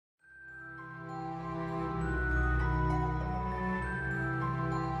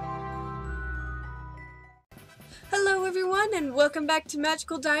everyone, and welcome back to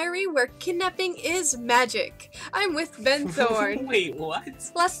Magical Diary, where kidnapping is magic. I'm with Ben Thorne. Wait, what?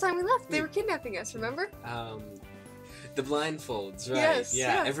 Last time we left, they were kidnapping us, remember? The blindfolds, right? Yes,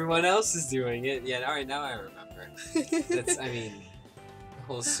 yeah, yeah. everyone else is doing it. Yeah, alright, now I remember. That's, I mean, the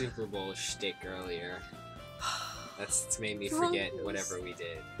whole Super Bowl shtick earlier. It's made me forget whatever we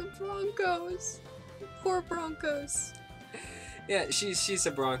did. The Broncos. The poor Broncos. Yeah, she's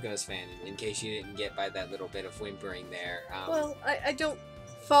a Broncos fan, in case you didn't get by that little bit of whimpering there. Well, I don't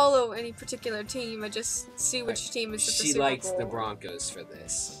follow any particular team, I just see which team is at the Super Bowl. She likes the Broncos for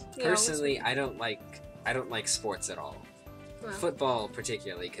this. Yeah, personally, I don't like sports at all. Well. Football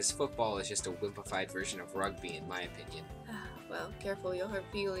particularly, because football is just a wimpified version of rugby in my opinion. Well, careful, you'll hurt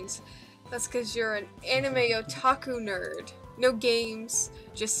feelings. That's because you're an anime otaku nerd. No games,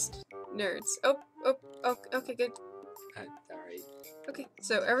 just nerds. Oh, okay, good. Alright. Okay,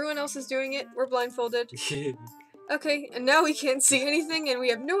 so everyone else is doing it, we're blindfolded. Okay, and now we can't see anything and we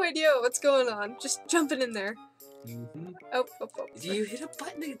have no idea what's going on. Just jumping in there. Oh. Do you hit a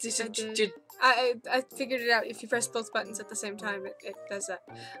button? I figured it out. If you press both buttons at the same time, it does that.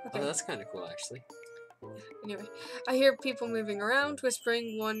 Okay. Oh, that's kind of cool, actually. Anyway, I hear people moving around,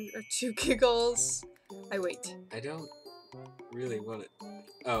 whispering, one or two giggles. I wait. I don't really want it.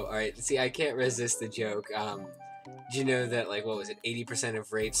 Oh, alright. See, I can't resist the joke. Do you know that, like, what was it, 80%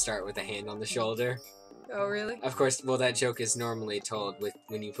 of rapes start with a hand on the shoulder? Oh, really? Of course, well, that joke is normally told with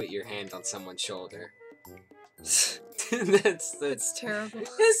when you put your hand on someone's shoulder. That's terrible.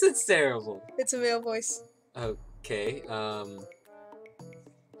 Yes, it's terrible. It's a male voice. Okay,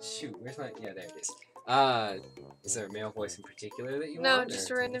 shoot, where's my, yeah, there it is. Is there a male voice in particular that you want? No, just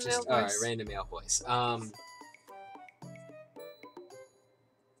a random male voice. Alright, random male voice.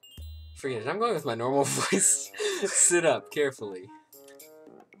 Forget it, I'm going with my normal voice. Sit up, carefully.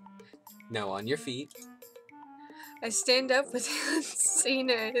 Now on your feet. I stand up with unseen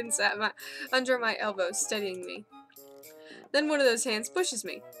hands under my elbows, steadying me. Then one of those hands pushes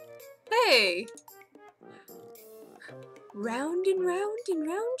me. Hey! Round and round and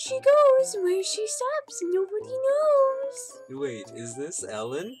round she goes, where she stops nobody knows. Wait, is this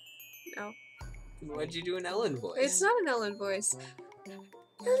Ellen? No. Why'd you do an Ellen voice? It's not an Ellen voice.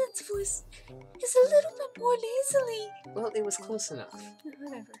 Ellen's voice is a little bit more nasally. Well, it was close enough.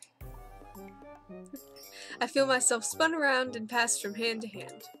 Whatever. I feel myself spun around and passed from hand to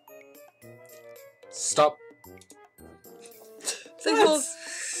hand. Stop. They hold.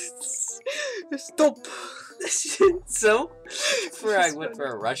 Stop. So? I went for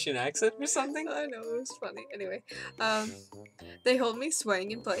a Russian accent or something? I know, it was funny. Anyway, they hold me swaying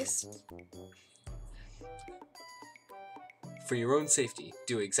in place. For your own safety,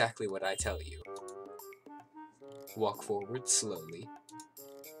 do exactly what I tell you. Walk forward slowly.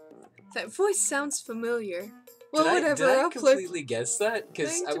 That voice sounds familiar. Well, Did I completely guess that?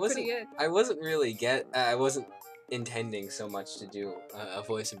 Because I wasn't intending so much to do a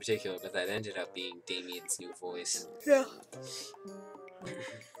voice in particular, but that ended up being Damien's new voice. Yeah.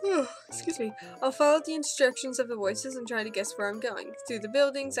 Excuse me. I'll follow the instructions of the voices and try to guess where I'm going. Through the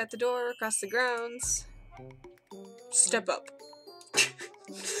buildings, at the door, across the grounds. Step up.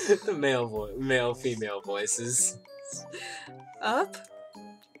 The male-female voices. Up?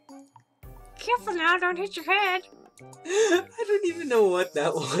 Careful now, don't hit your head. I don't even know what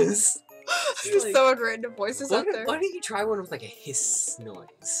that was. Just throwing random voices out there. Why don't you try one with like a hiss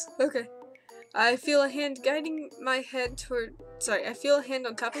noise? Okay. I feel a hand guiding my head toward... Sorry, I feel a hand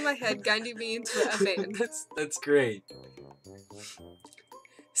on top of my head guiding me into a van. That's great.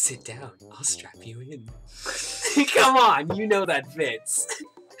 Sit down, I'll strap you in. Come on, you know that fits.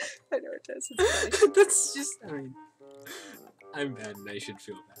 I know it does, it's funny. That's just, I mean... I'm bad and I should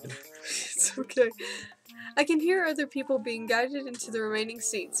feel bad. It's okay. I can hear other people being guided into the remaining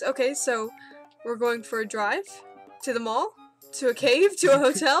seats. Okay, so we're going for a drive? To the mall? To a cave? To a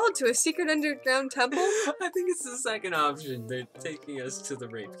hotel? To a secret underground temple? I think it's the second option. They're taking us to the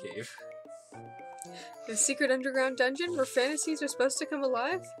rape cave. A secret underground dungeon where fantasies are supposed to come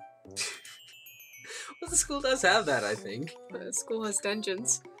alive? Well, the school does have that, I think. The school has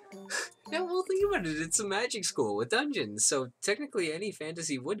dungeons. Yeah, well, think about it. It's a magic school with dungeons, so technically any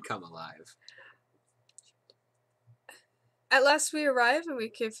fantasy would come alive. At last we arrive, and we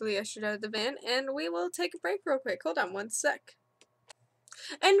carefully ushered out of the van, and we will take a break real quick. Hold on one sec.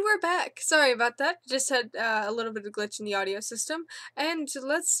 And we're back. Sorry about that. Just had a little bit of glitch in the audio system. And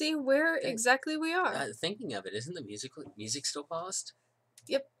let's see where exactly we are. Thinking of it, isn't the music still paused?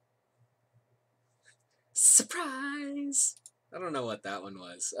 Yep. Surprise! I don't know what that one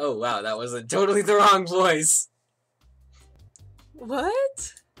was. Oh wow, that was totally the wrong voice.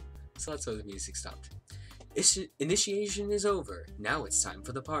 What? So that's why the music stopped. Initiation is over. Now it's time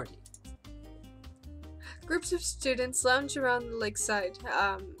for the party. Groups of students lounge around the lakeside,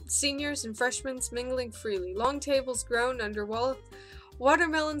 seniors and freshmen mingling freely. Long tables groan under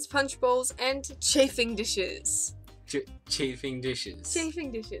watermelons, punch bowls, and chafing dishes. Chafing dishes.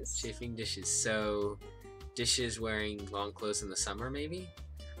 Chafing dishes. Chafing dishes. So, dishes wearing long clothes in the summer, maybe?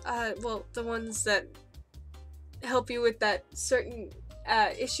 Well, the ones that help you with that certain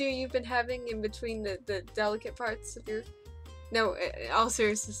issue you've been having in between the delicate parts of your... No, in all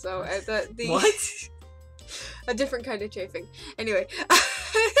seriousness though, the What? A different kind of chafing. Anyway,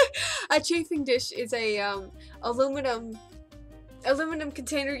 a chafing dish is a aluminum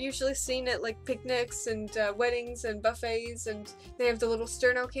container usually seen at like picnics and weddings and buffets, and they have the little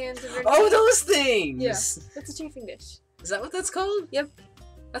sterno cans underneath. Oh, those things! Yeah, that's a chafing dish. Is that what that's called? Yep.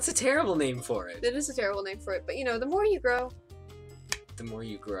 That's a terrible name for it. It is a terrible name for it, but you know, the more you grow... The more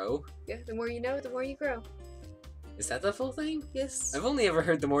you grow? Yeah, the more you know, the more you grow. Is that the full thing? Yes. I've only ever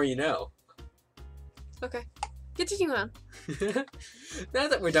heard the more you know. Okay. Continue on. Now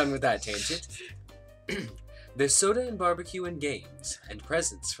that we're done with that tangent. There's soda and barbecue and games, and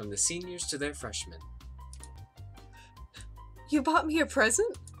presents from the seniors to their freshmen. You bought me a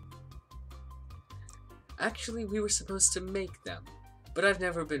present? Actually, we were supposed to make them, but I've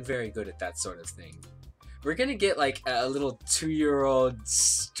never been very good at that sort of thing. We're gonna get like a little 2-year-old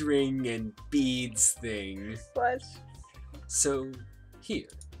string and beads thing. What? So, here.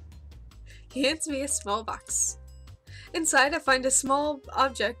 He hands me a small box. Inside, I find a small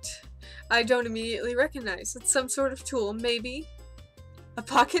object I don't immediately recognize. It's some sort of tool, maybe a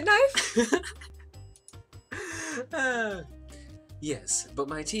pocket knife? Yes, but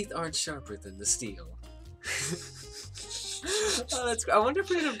my teeth aren't sharper than the steel. Oh, I wonder if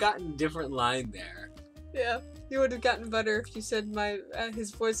we'd have gotten a different line there. Yeah, you would have gotten better if you said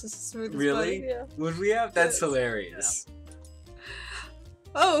his voice is as smooth as Really? butter. Yeah. Would we have? That's Yeah. hilarious.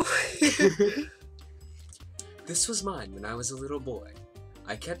 Oh! This was mine when I was a little boy.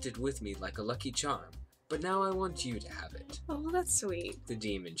 I kept it with me like a lucky charm, but now I want you to have it. Oh, that's sweet. The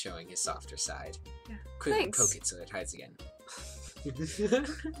demon showing his softer side. Yeah. Quickly Thanks. poke it so it hides again.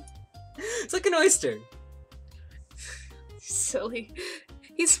 It's like an oyster. Silly.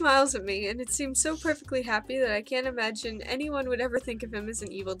 He smiles at me, and it seems so perfectly happy that I can't imagine anyone would ever think of him as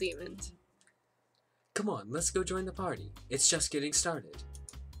an evil demon. Come on, let's go join the party. It's just getting started.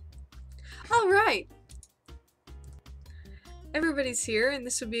 Alright! Everybody's here, and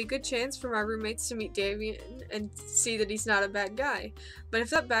this would be a good chance for my roommates to meet Damien and see that he's not a bad guy. But if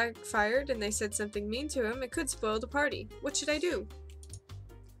that backfired and they said something mean to him, it could spoil the party. What should I do?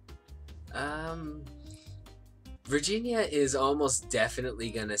 Virginia is almost definitely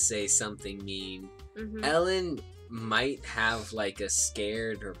gonna say something mean. Mm-hmm. Ellen might have like a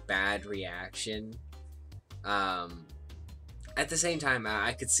scared or bad reaction. At the same time,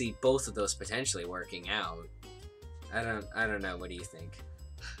 I could see both of those potentially working out. I don't know. What do you think?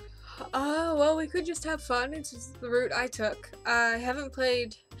 Well, we could just have fun. It's just the route I took. I have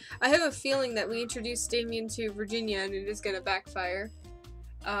a feeling that we introduced Damien to Virginia and it is gonna backfire.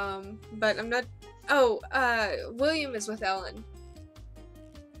 But I'm not... Oh, William is with Ellen.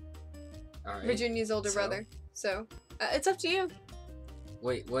 Alright. Virginia's older brother. So, it's up to you.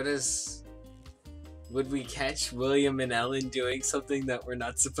 Wait, what is... Would we catch William and Ellen doing something that we're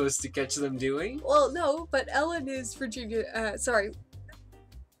not supposed to catch them doing? Well, no, but Ellen is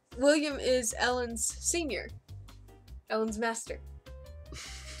William is Ellen's senior. Ellen's master.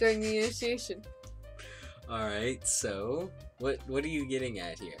 During the initiation. Alright, so, what are you getting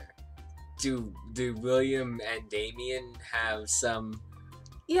at here? Do William and Damien have some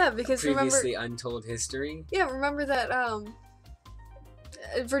because previously untold history? Yeah, remember that,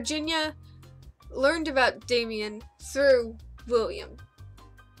 Virginia learned about Damien through William.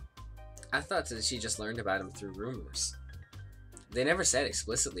 I thought that she just learned about him through rumors. They never said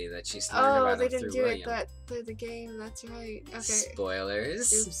explicitly that she's learned about him through William. Oh, they didn't do it through the game, that's right. Okay.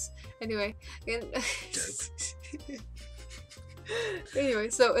 Spoilers. Oops. Anyway. Derp. Anyway,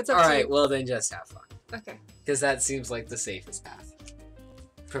 so it's up to you. Alright, well then just have fun. Okay. Because that seems like the safest path.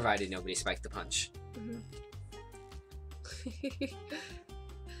 Provided nobody spiked the punch.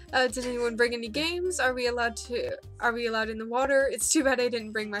 Did anyone bring any games? Are we allowed in the water? It's too bad I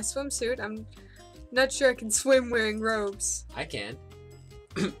didn't bring my swimsuit. I'm not sure I can swim wearing robes. I can.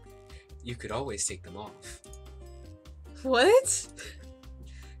 You could always take them off. What?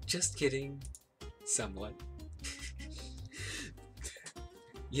 Just kidding. Somewhat.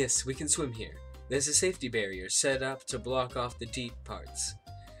 Yes, we can swim here. There's a safety barrier set up to block off the deep parts.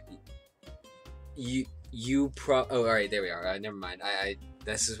 Oh, alright, there we are. Never mind.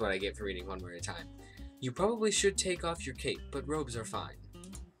 This is what I get for reading one word at a time. You probably should take off your cape, but robes are fine.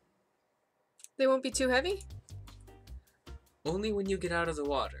 They won't be too heavy? Only when you get out of the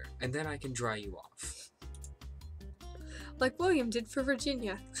water, and then I can dry you off. Like William did for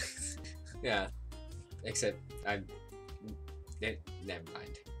Virginia. Yeah, except never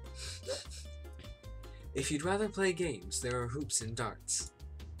mind. If you'd rather play games, there are hoops and darts.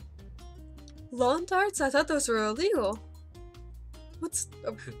 Lawn darts? I thought those were illegal. What's...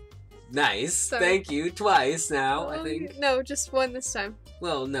 Oh. Nice. Sorry. Thank you. Twice now, I think. No, just one this time.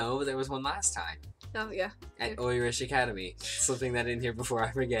 Well, no, there was one last time. Oh, yeah. At Irish Academy. Slipping that in here before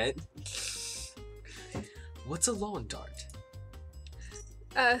I forget. What's a lawn dart?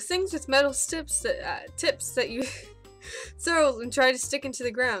 Things with metal tips that you throw and try to stick into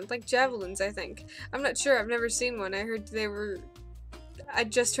the ground, like javelins, I think. I'm not sure. I've never seen one. I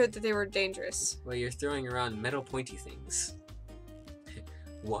just heard that they were dangerous. Well, you're throwing around metal pointy things.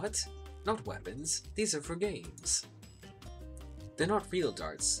 What? Not weapons. These are for games. They're not real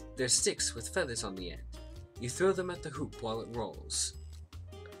darts. They're sticks with feathers on the end. You throw them at the hoop while it rolls.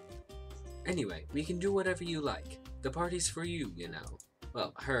 Anyway, we can do whatever you like. The party's for you, you know.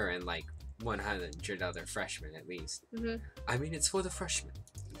 Well, her and like 100 other freshmen at least. I mean, it's for the freshmen.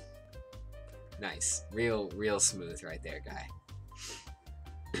 Nice. Real smooth right there, guy.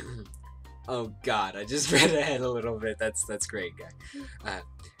 Oh god, I just read ahead a little bit. That's great, guy.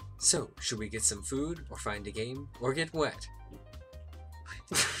 So, should we get some food, or find a game, or get wet?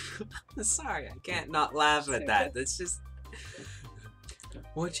 Sorry, I can't not laugh at that. That's just...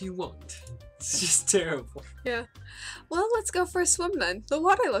 What do you want? It's just terrible. Yeah. Well, let's go for a swim then. The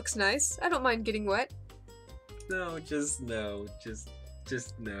water looks nice. I don't mind getting wet. No, just no. Just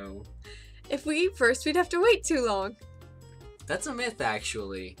no. If we eat first, we'd have to wait too long. That's a myth,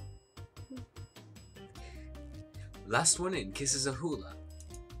 actually. Last one in kisses a hula.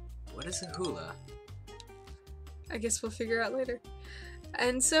 What is a hula? I guess we'll figure out later.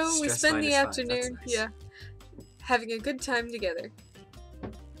 And so we Stress spend the -5. afternoon, That's nice. having a good time together.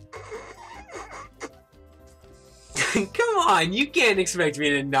 Come on, you can't expect me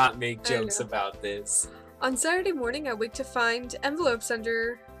to not make I jokes know. about this. On Saturday morning, I wake to find envelopes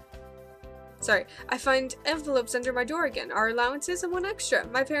under... I find envelopes under my door again. Our allowances and one extra.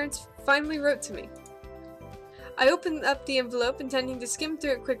 My parents finally wrote to me. I open up the envelope intending to skim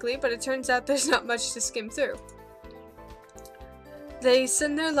through it quickly, but it turns out there's not much to skim through. They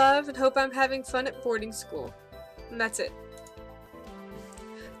send their love and hope I'm having fun at boarding school. And that's it.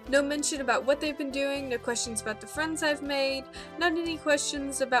 No mention about what they've been doing, no questions about the friends I've made, not any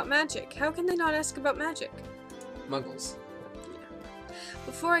questions about magic. How can they not ask about magic? Muggles.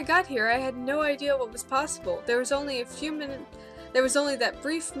 Before I got here, I had no idea what was possible. There was only that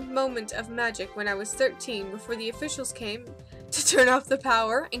brief moment of magic when I was 13 before the officials came to turn off the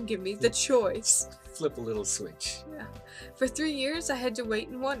power and give me the choice. Flip a little switch. Yeah. For 3 years, I had to wait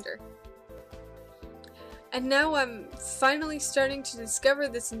and wonder. And now I'm finally starting to discover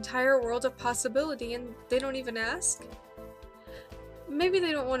this entire world of possibility, and they don't even ask? Maybe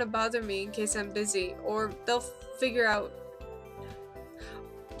they don't want to bother me in case I'm busy, or they'll figure out...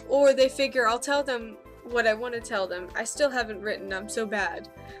 Or they figure I'll tell them what I want to tell them. I still haven't written, I'm so bad.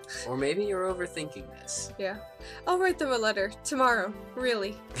 Or maybe you're overthinking this. Yeah. I'll write them a letter. Tomorrow.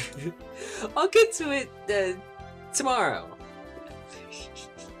 Really. I'll get to it tomorrow.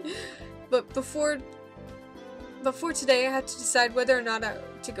 But before today, I had to decide whether or not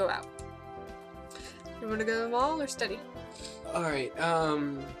to go out. You want to go to the mall or study? Alright,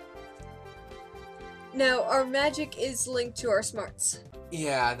 Now, our magic is linked to our smarts.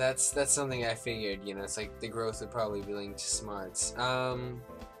 yeah, that's something I figured, you know, it's like the growth would probably be linked to smarts.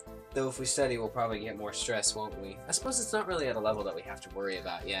 Though if we study, we'll probably get more stress, won't we? I suppose it's not really at a level that we have to worry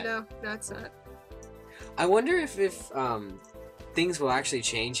about yet. No, it's not. I wonder if things will actually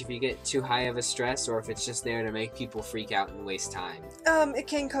change if you get too high of a stress, or if it's just there to make people freak out and waste time. It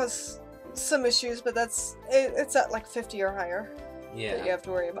can cause some issues, but it's at like 50 or higher. Yeah. That you have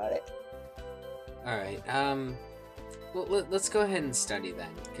to worry about it. Alright, well, let's go ahead and study then,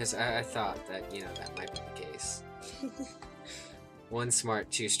 because I thought that, you know, that might be the case. One smart,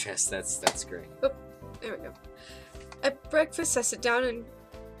 two stressed, that's great. Oh, there we go. At breakfast, I sit down and...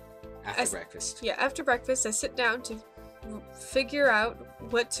 After breakfast. Yeah, after breakfast, I sit down to figure out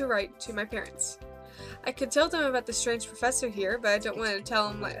what to write to my parents. I could tell them about the strange professor here, but I don't want to tell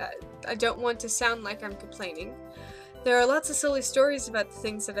them I don't want to sound like I'm complaining. There are lots of silly stories about the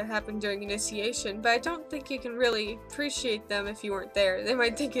things that have happened during initiation, but I don't think you can really appreciate them if you weren't there. They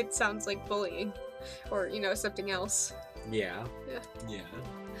might think it sounds like bullying, or, you know, something else. Yeah. Yeah.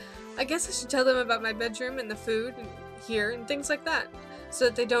 I guess I should tell them about my bedroom and the food and here and things like that, so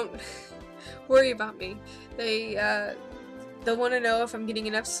that they don't worry about me. They'll want to know if I'm getting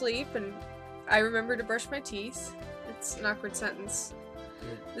enough sleep, and I remember to brush my teeth. It's an awkward sentence.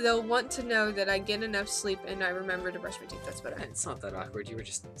 They'll want to know that I get enough sleep and I remember to brush my teeth. That's better. It's not that awkward. You were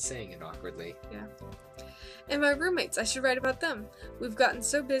just saying it awkwardly. Yeah. And my roommates, I should write about them. We've gotten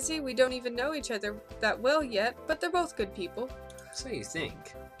so busy, we don't even know each other that well yet, but they're both good people. So you think.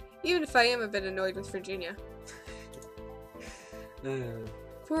 Even if I am a bit annoyed with Virginia.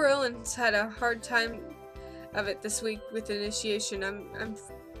 Poor Ellen's had a hard time of it this week with initiation. I'm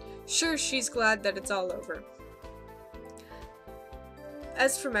sure she's glad that it's all over.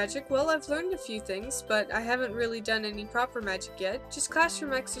 As for magic, well, I've learned a few things, but I haven't really done any proper magic yet, just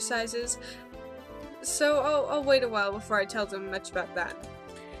classroom exercises, so I'll wait a while before I tell them much about that.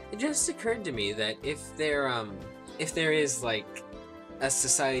 It just occurred to me that if there is, like, a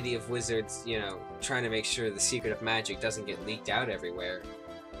society of wizards, you know, trying to make sure the secret of magic doesn't get leaked out everywhere,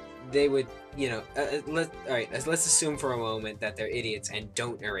 they would, you know, let's assume for a moment that they're idiots and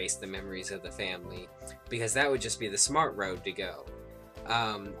don't erase the memories of the family, because that would just be the smart road to go.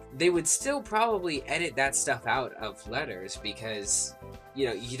 They would still probably edit that stuff out of letters because, you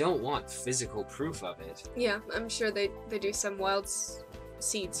know, you don't want physical proof of it. Yeah, I'm sure they do some wild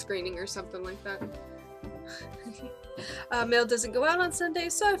seed screening or something like that. Mail doesn't go out on Sunday,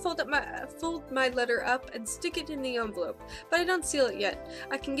 so I fold my letter up and stick it in the envelope, but I don't seal it yet.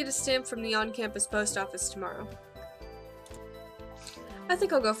 I can get a stamp from the on-campus post office tomorrow. I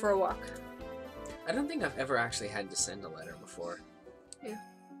think I'll go for a walk. I don't think I've ever actually had to send a letter before. Yeah.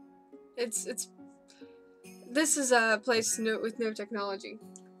 This is a place with no technology.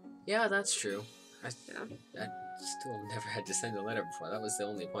 Yeah, that's true. I Yeah. still never had to send a letter before. That was the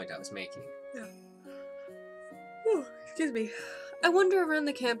only point I was making. Yeah. Ooh, excuse me. I wander around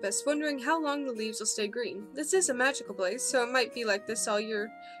the campus, wondering how long the leaves will stay green. This is a magical place, so it might be like this all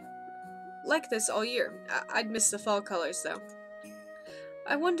year. I'd miss the fall colors, though.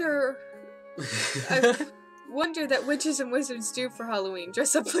 I wonder that witches and wizards do for Halloween.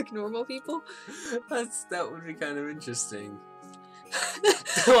 Dress up like normal people. That would be kind of interesting. As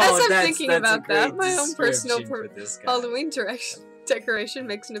I'm thinking about that, my own personal description Halloween decoration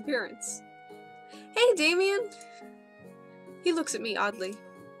makes an appearance. Hey, Damien! He looks at me oddly.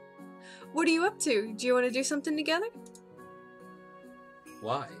 What are you up to? Do you want to do something together?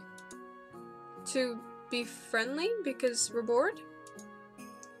 Why? To be friendly? Because we're bored?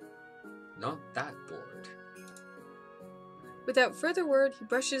 Not that bored. Without further word, he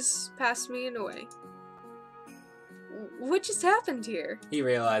brushes past me and away. What just happened here? He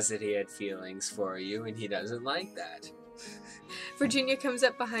realized that he had feelings for you, and he doesn't like that. Virginia comes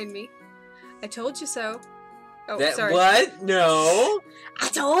up behind me. I told you so. Oh, that, sorry. What? No. I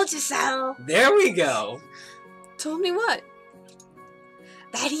told you so. There we go. Told me what?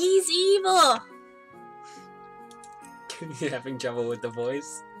 That he's evil. You having trouble with the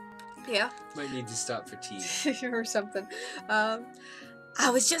voice? Yeah. Might need to stop for tea. Or something. I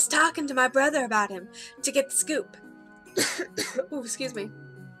was just talking to my brother about him to get the scoop. Oh, excuse me.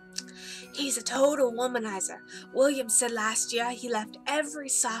 He's a total womanizer. William said last year he left every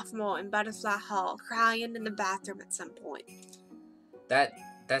sophomore in Butterfly Hall crying in the bathroom at some point.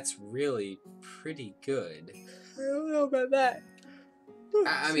 That's really pretty good. I don't know about that.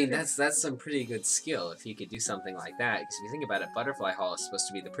 I mean, that's some pretty good skill if you could do something like that. Because if you think about it, Butterfly Hall is supposed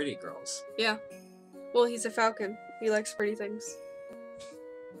to be the pretty girls. Yeah. Well, he's a falcon. He likes pretty things.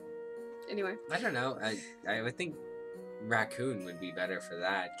 Anyway. I don't know. I would think raccoon would be better for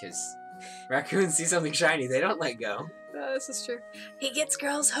that, because raccoons see something shiny, they don't let go. This is true. He gets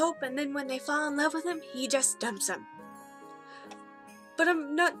girls hope, and then when they fall in love with him, he just dumps them. But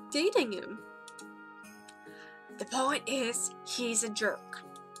I'm not dating him. The point is, he's a jerk.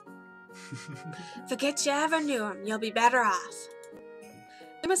 Forget you ever knew him. You'll be better off.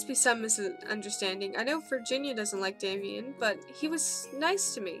 There must be some misunderstanding. I know Virginia doesn't like Damien, but he was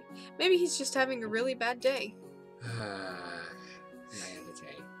nice to me. Maybe he's just having a really bad day.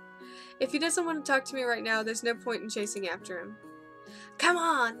 Naivete. If he doesn't want to talk to me right now, there's no point in chasing after him. Come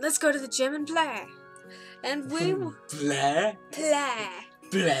on, let's go to the gym and play. And we will... Play?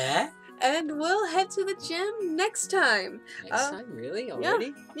 Play? And we'll head to the gym next time. Next time? Really?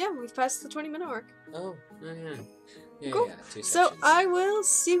 Already? Yeah, we've passed the 20-minute mark. Oh, yeah. Yeah, cool. yeah, 2 So sections. I will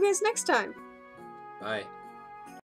see you guys next time. Bye.